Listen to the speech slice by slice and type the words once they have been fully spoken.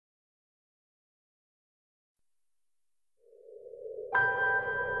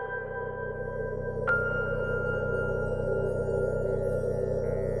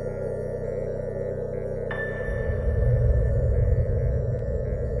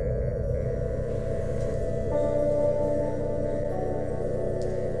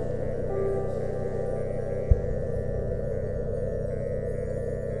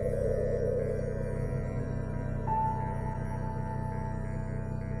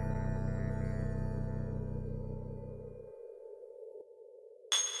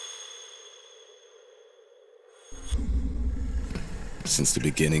Since the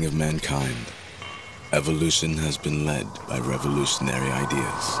beginning of mankind, evolution has been led by revolutionary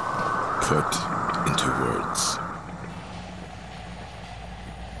ideas, put into words.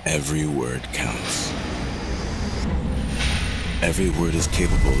 Every word counts. Every word is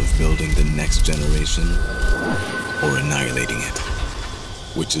capable of building the next generation or annihilating it,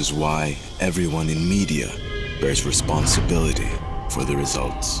 which is why everyone in media bears responsibility for the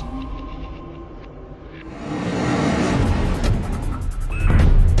results.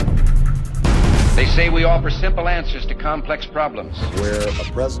 They say we offer simple answers to complex problems. Where a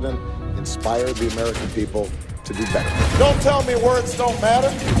president inspired the American people to do better. Don't tell me words don't matter.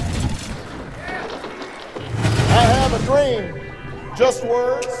 I have a dream. Just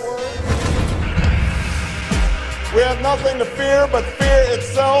words. We have nothing to fear but fear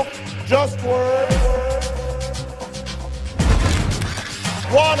itself. Just words.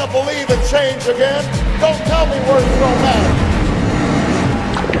 Wanna believe in change again? Don't tell me words don't matter.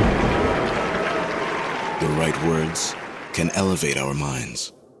 The right words can elevate our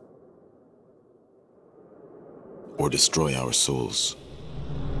minds or destroy our souls.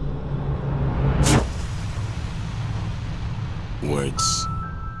 Words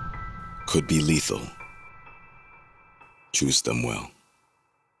could be lethal. Choose them well.